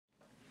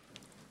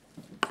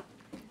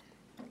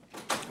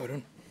How we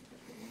doing?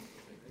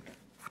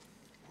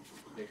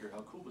 Baker,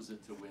 how cool was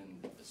it to win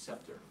the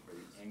Scepter for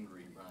the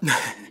angry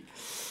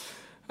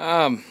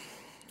run?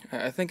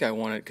 I think I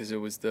won it because I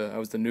was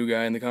the new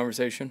guy in the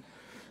conversation.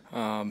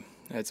 I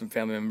had some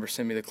family members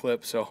send me the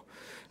clip, so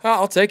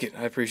I'll take it.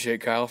 I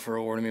appreciate Kyle for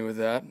awarding me with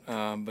that,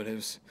 but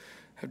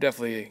I've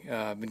definitely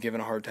been given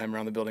a hard time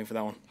around the building for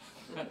that one.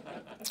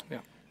 Yeah.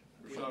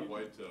 Rashad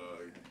White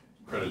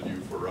credited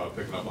you for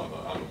picking up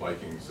on the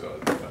Vikings'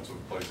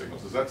 defensive play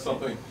signals. Is that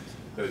something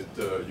that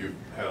you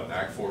had a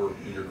knack for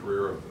in your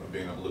career of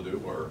being able to do,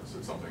 or is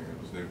it something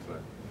that was new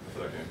to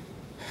that game?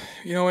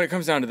 You know, when it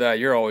comes down to that,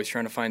 you're always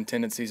trying to find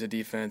tendencies of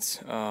defense,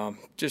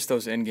 just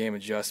those in-game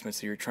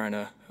adjustments that you're trying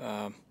to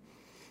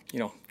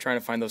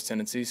find those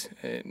tendencies.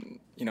 And,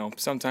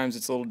 sometimes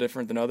it's a little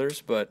different than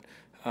others, but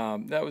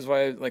that was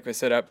why, like I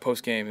said, at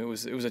post-game, it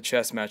was a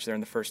chess match there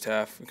in the first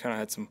half. We kind of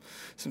had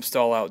some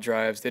stall-out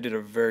drives. They did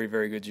a very,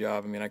 very good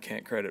job. I mean, I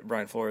can't credit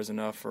Brian Flores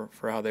enough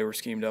for how they were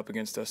schemed up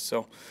against us.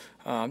 So,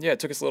 it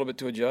took us a little bit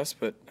to adjust,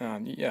 but,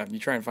 you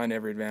try and find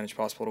every advantage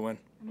possible to win.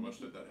 How much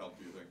did that help,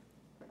 do you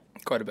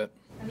think? Quite a bit.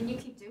 I mean, you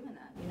keep doing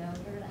that,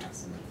 you're going to have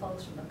some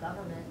folks from the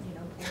government,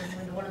 pulling you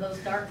into one of those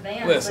dark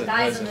vans, Listen, the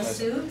guys in the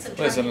suits and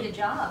trying to get a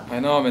job. I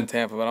know I'm in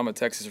Tampa, but I'm a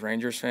Texas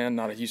Rangers fan,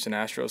 not a Houston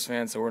Astros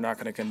fan, so we're not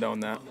going to condone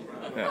that.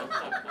 Yeah.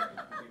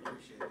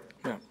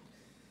 Yeah.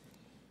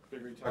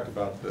 Bigger, you talked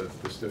about the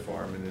stiff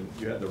arm, and then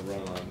you had to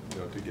run on,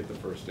 to get the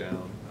first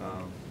down.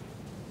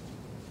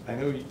 I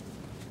know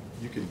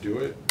you can do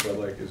it, but,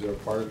 is there a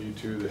part of you,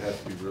 too, that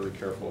has to be really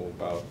careful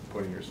about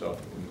putting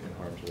yourself in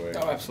harm's way?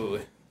 Oh,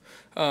 absolutely.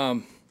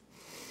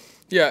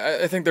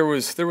 I think there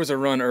was a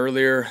run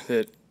earlier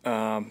that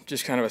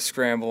just kind of a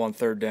scramble on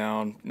third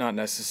down, not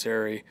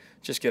necessary,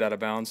 just get out of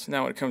bounds.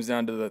 Now when it comes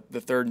down to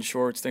the third and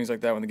shorts, things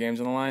like that when the game's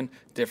on the line,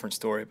 different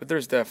story. But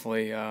there's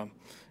definitely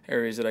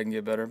areas that I can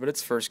get better. But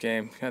it's first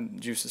game, kind of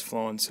juice is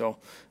flowing, so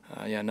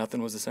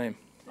nothing was the same.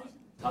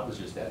 Todd was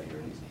just out here,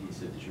 and he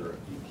said that you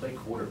play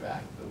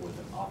quarterback, but with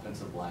an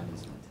offensive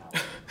lineman's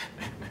mentality.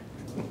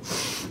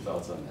 What's your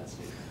thoughts on that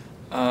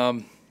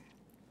statement?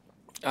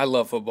 I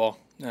love football.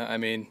 I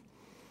mean,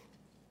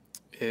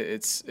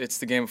 it's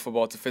the game of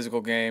football. It's a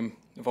physical game.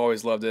 I've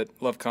always loved it.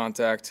 Love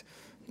contact.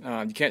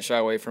 You can't shy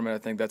away from it. I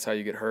think that's how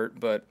you get hurt.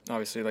 But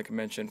obviously, like I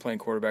mentioned, playing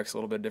quarterback's a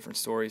little bit different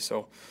story.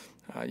 So,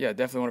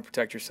 definitely want to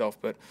protect yourself.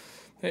 But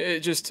I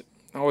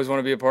always want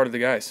to be a part of the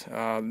guys.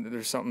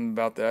 There's something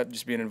about that,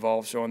 just being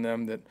involved, showing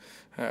them that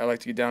I like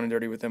to get down and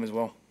dirty with them as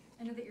well.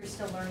 I know that you're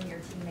still learning your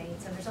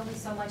teammates, and there's only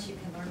so much you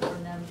can learn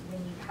from them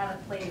when you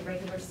haven't played a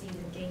regular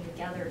season game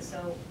together.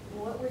 So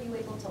what were you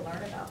able to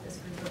learn about this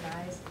group of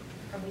guys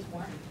from week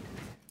one?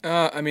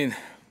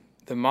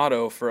 The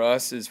motto for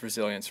us is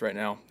resilience right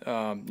now.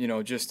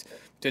 Just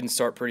didn't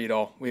start pretty at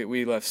all.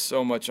 We left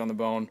so much on the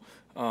bone.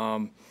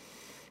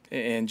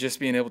 And just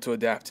being able to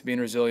adapt, being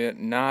resilient,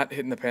 not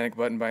hitting the panic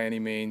button by any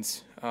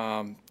means,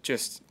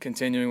 just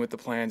continuing with the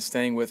plan,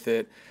 staying with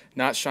it,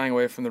 not shying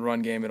away from the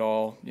run game at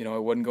all. It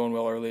wasn't going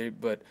well early,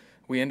 but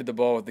we ended the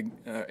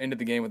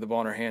game with the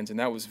ball in our hands, and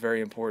that was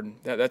very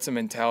important. That's a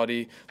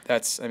mentality.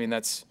 That's a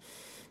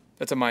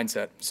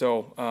mindset.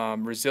 So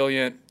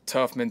resilient,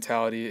 tough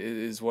mentality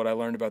is what I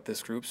learned about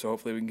this group. So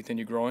hopefully we can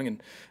continue growing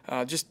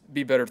and just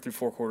be better through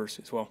 4 quarters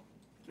as well.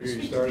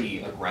 Speak to the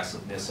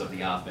aggressiveness of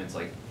the offense,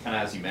 kind of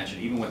as you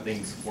mentioned, even when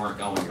things weren't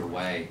going your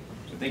way,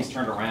 when things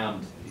turned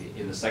around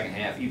in the second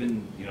half,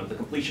 even the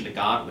completion to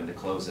Godwin to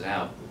close it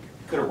out,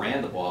 you could have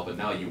ran the ball, but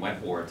no, you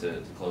went for it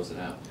to close it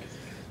out.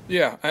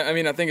 Yeah, I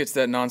think it's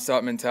that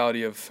nonstop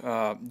mentality of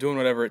doing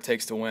whatever it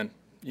takes to win.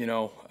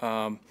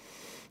 The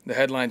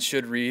headline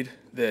should read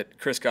that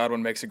Chris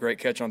Godwin makes a great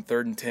catch on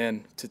 3rd and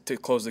 10 to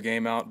close the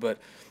game out, but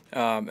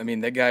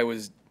that guy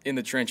was in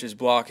the trenches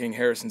blocking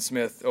Harrison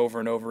Smith over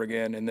and over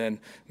again, and then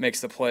makes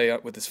the play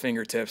with his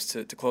fingertips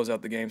to close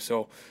out the game.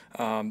 So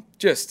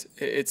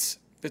it's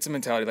a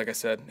mentality, like I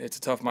said. It's a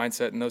tough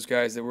mindset, and those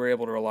guys that we're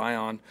able to rely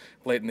on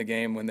late in the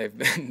game when they've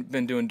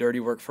been doing dirty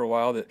work for a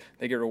while, that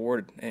they get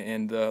rewarded,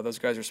 and those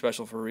guys are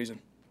special for a reason.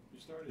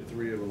 You started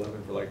 3 of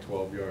 11 for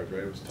 12 yards,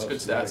 right? It was tough.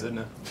 It's good stats, isn't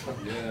it?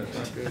 Yeah, it's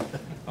not good.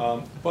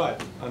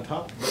 But on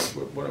top of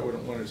it, what I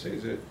wanted to say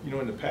is that,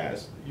 in the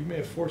past, you may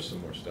have forced some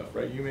more stuff,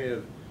 right? You may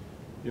have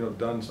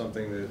done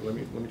something that, let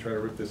me try to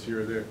rip this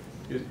here or there.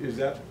 Is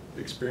that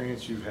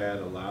experience you've had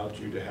allowed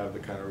you to have the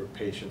kind of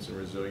patience and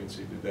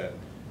resiliency that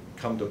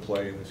come to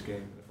play in this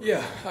game?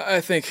 Yeah,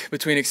 I think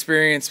between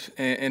experience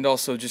and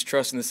also just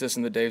trusting the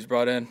system that Dave's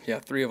brought in,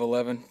 3 of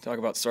 11, talk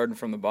about starting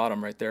from the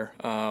bottom right there.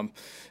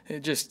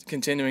 Just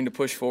continuing to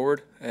push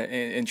forward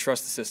and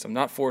trust the system,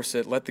 not force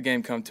it, let the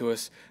game come to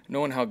us,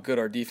 knowing how good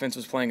our defense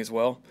was playing as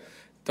well.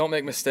 Don't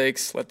make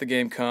mistakes, let the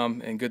game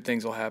come, and good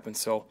things will happen.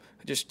 So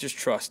just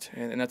trust,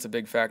 and that's a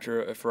big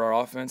factor for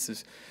our offense.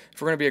 Is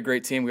if we're going to be a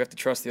great team, we have to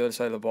trust the other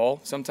side of the ball.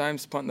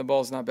 Sometimes punting the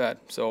ball is not bad.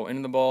 So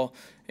in the ball,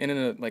 in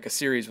a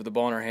series with the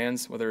ball in our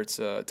hands, whether it's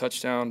a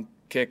touchdown,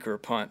 kick, or a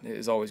punt,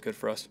 is always good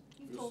for us.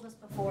 You've told us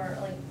before,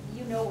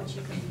 you know what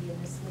you can be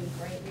in this league,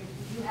 right?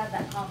 You have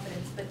that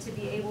confidence, but to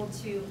be able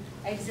to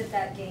exit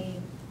that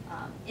game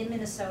in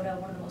Minnesota,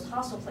 one of the most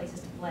hostile places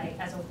to play,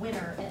 as a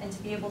winner, and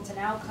to be able to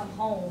now come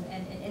home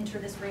and enter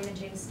this Raymond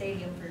James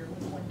Stadium for your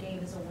one game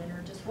as a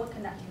winner, just what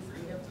can that do for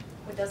you?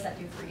 What does that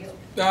do for you?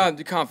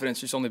 The confidence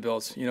just only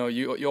builds.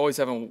 You always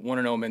have a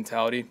 1-0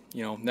 mentality.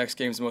 Next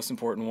game's the most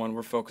important one.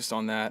 We're focused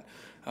on that.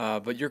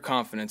 But your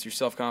confidence, your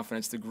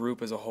self-confidence, the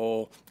group as a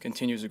whole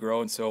continues to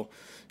grow. And so,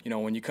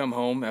 when you come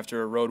home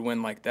after a road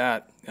win like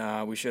that,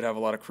 we should have a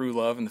lot of crew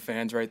love and the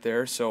fans right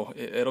there. So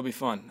it'll be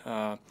fun.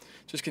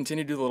 Just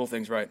continue to do the little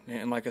things right.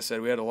 And like I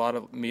said, we had a lot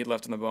of meat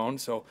left on the bone,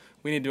 so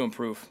we need to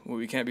improve.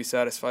 We can't be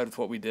satisfied with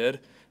what we did.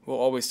 We'll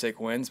always take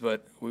wins,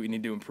 but we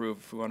need to improve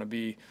if we want to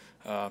be,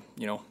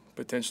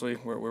 potentially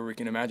where we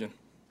can imagine.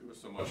 There was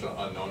so much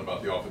unknown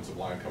about the offensive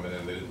line coming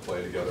in. They didn't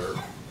play together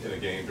in a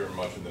game during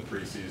much in the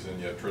preseason.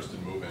 You had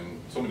Tristan moving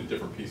so many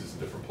different pieces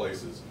in different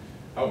places.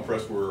 How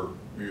impressed were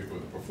you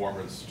with the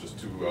performance, just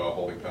 2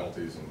 holding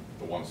penalties and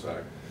the 1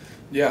 sack?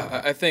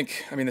 Yeah, I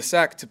think, the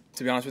sack, to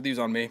be honest with you, is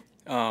on me.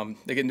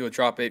 They get into a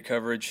drop 8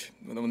 coverage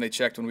when they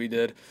checked when we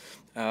did.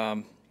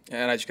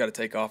 And I just got to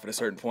take off at a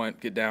certain point,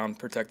 get down,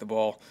 protect the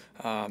ball.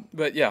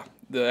 But, yeah,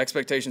 the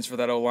expectations for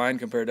that O-line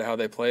compared to how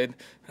they played,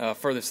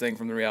 furthest thing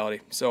from the reality.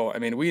 So,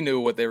 we knew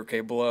what they were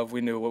capable of.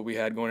 We knew what we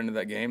had going into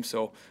that game.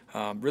 So,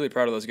 really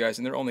proud of those guys,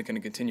 and they're only going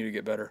to continue to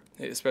get better,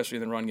 especially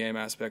in the run game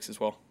aspects as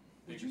well.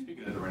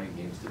 Speaking of the running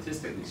game,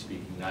 statistically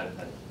speaking, not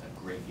a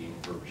great game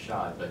for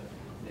Rashad, but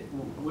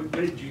what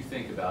did you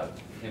think about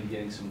him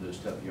getting some of those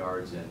tough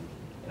yards? And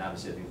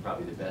obviously, I think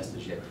probably the best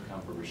is yet to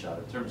come for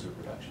Rashad in terms of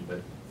production.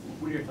 But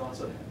what are your thoughts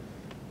on him?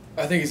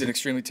 I think he's an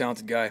extremely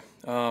talented guy.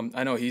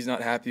 I know he's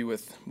not happy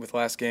with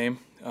last game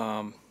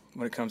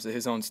when it comes to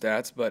his own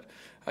stats, but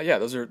yeah,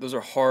 those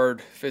are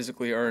hard,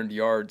 physically earned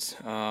yards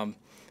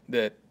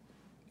that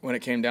when it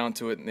came down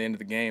to it in the end of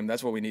the game,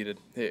 that's what we needed.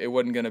 It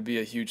wasn't going to be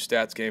a huge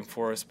stats game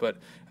for us, but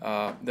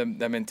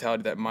that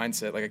mentality, that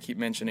mindset, like I keep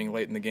mentioning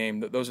late in the game,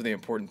 those are the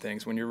important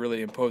things. When you're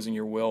really imposing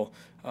your will,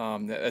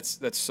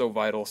 that's so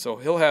vital. So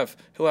he'll have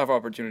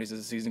opportunities as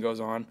the season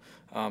goes on,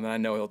 and I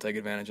know he'll take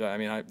advantage.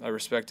 I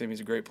respect him. He's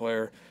a great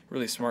player,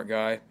 really smart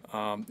guy,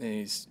 and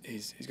he's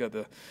got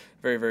the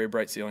very, very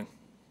bright ceiling.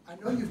 I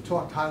know you've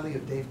talked highly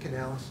of Dave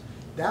Canales.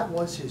 That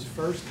was his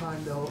first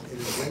time, though, in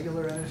a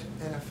regular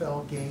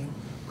NFL game,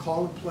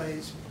 calling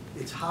plays.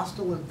 It's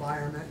hostile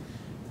environment.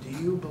 Do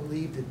you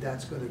believe that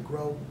that's going to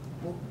grow?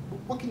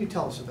 What can you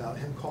tell us about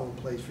him calling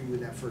plays for you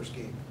in that first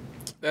game?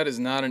 That is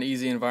not an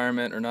easy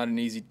environment or not an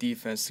easy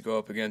defense to go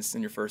up against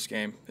in your first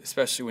game,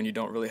 especially when you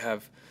don't really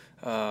have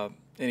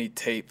any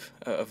tape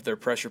of their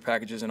pressure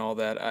packages and all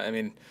that.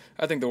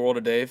 I think the world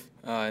of Dave,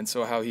 and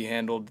so how he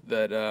handled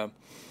that,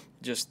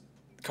 just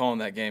calling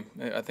that game.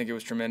 I think it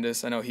was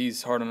tremendous. I know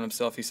he's hard on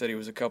himself. He said he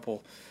was a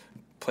couple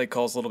play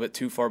calls a little bit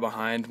too far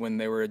behind when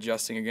they were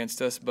adjusting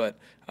against us, but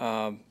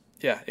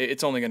yeah,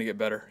 it's only going to get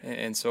better.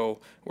 And so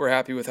we're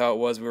happy with how it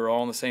was. We were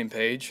all on the same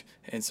page,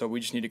 and so we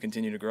just need to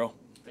continue to grow.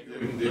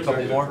 The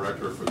executive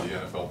director for the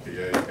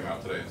NFLPA came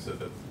out today and said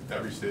that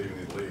every stadium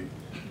in the league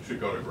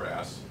should go to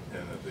grass,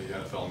 and that the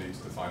NFL needs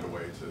to find a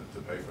way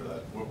to pay for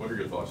that. What are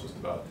your thoughts just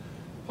about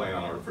playing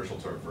on artificial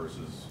turf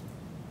versus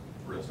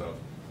real stuff?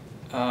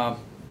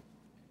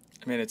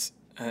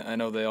 I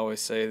know they always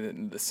say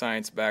that the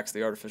science backs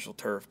the artificial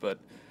turf, but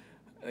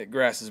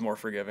grass is more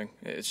forgiving.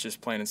 It's just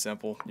plain and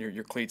simple.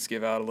 Your cleats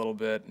give out a little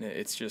bit.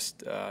 It's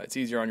just it's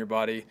easier on your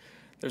body.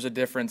 There's a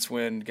difference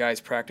when guys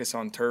practice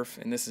on turf,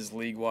 and this is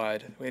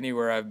league-wide.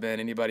 Anywhere I've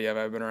been, anybody I've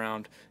ever been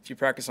around, if you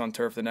practice on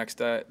turf the next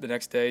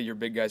day, your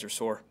big guys are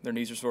sore. Their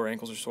knees are sore,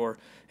 ankles are sore.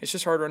 It's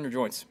just harder on your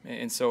joints,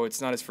 and so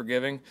it's not as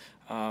forgiving,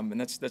 and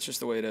that's just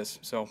the way it is.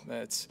 So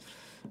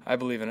I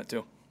believe in it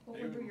too. What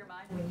went through your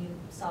mind when you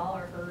saw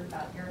or heard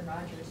about Aaron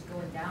Rodgers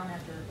going down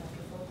after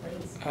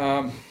 4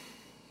 plays?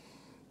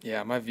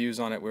 Yeah, my views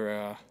on it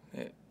were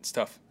it's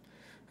tough.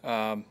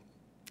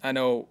 I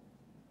know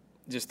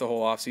just the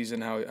whole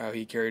offseason, how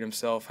he carried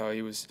himself, how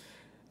he was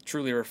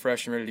truly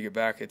refreshed and ready to get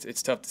back.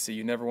 It's tough to see.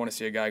 You never want to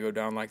see a guy go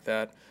down like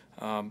that.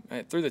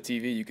 And through the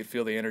TV, you could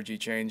feel the energy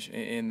change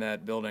in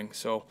that building.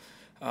 So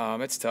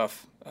it's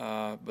tough.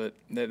 But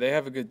they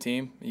have a good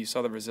team. You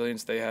saw the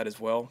resilience they had as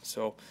well.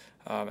 So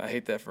I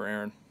hate that for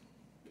Aaron.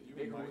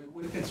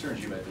 What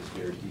concerns you about this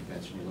Bears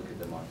defense when you look at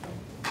them on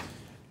film?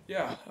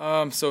 Yeah,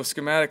 so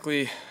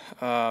schematically,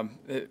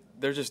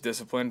 they're just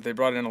disciplined. They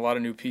brought in a lot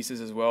of new pieces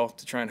as well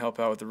to try and help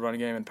out with the run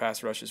game and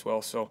pass rush as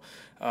well. So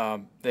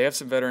they have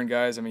some veteran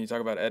guys. You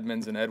talk about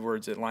Edmonds and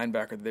Edwards at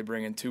linebacker. They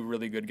bring in 2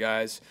 really good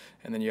guys,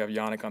 and then you have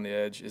Yannick on the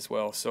edge as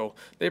well. So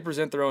they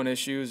present their own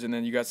issues, and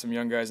then you got some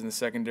young guys in the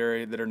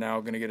secondary that are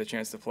now going to get a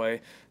chance to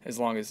play, as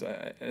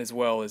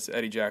well as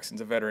Eddie Jackson's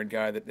a veteran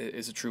guy that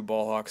is a true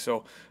ball hawk.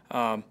 So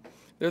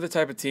they're the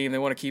type of team, they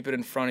want to keep it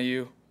in front of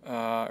you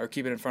or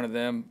keep it in front of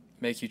them,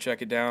 make you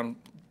check it down,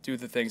 do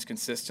the things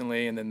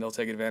consistently, and then they'll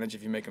take advantage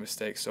if you make a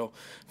mistake. So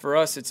for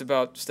us, it's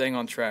about staying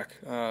on track.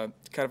 Kind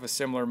of a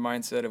similar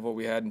mindset of what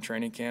we had in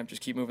training camp.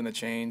 Just keep moving the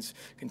chains,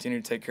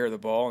 continue to take care of the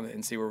ball,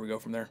 and see where we go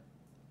from there.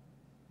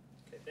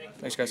 Okay,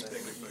 Thanks, guys.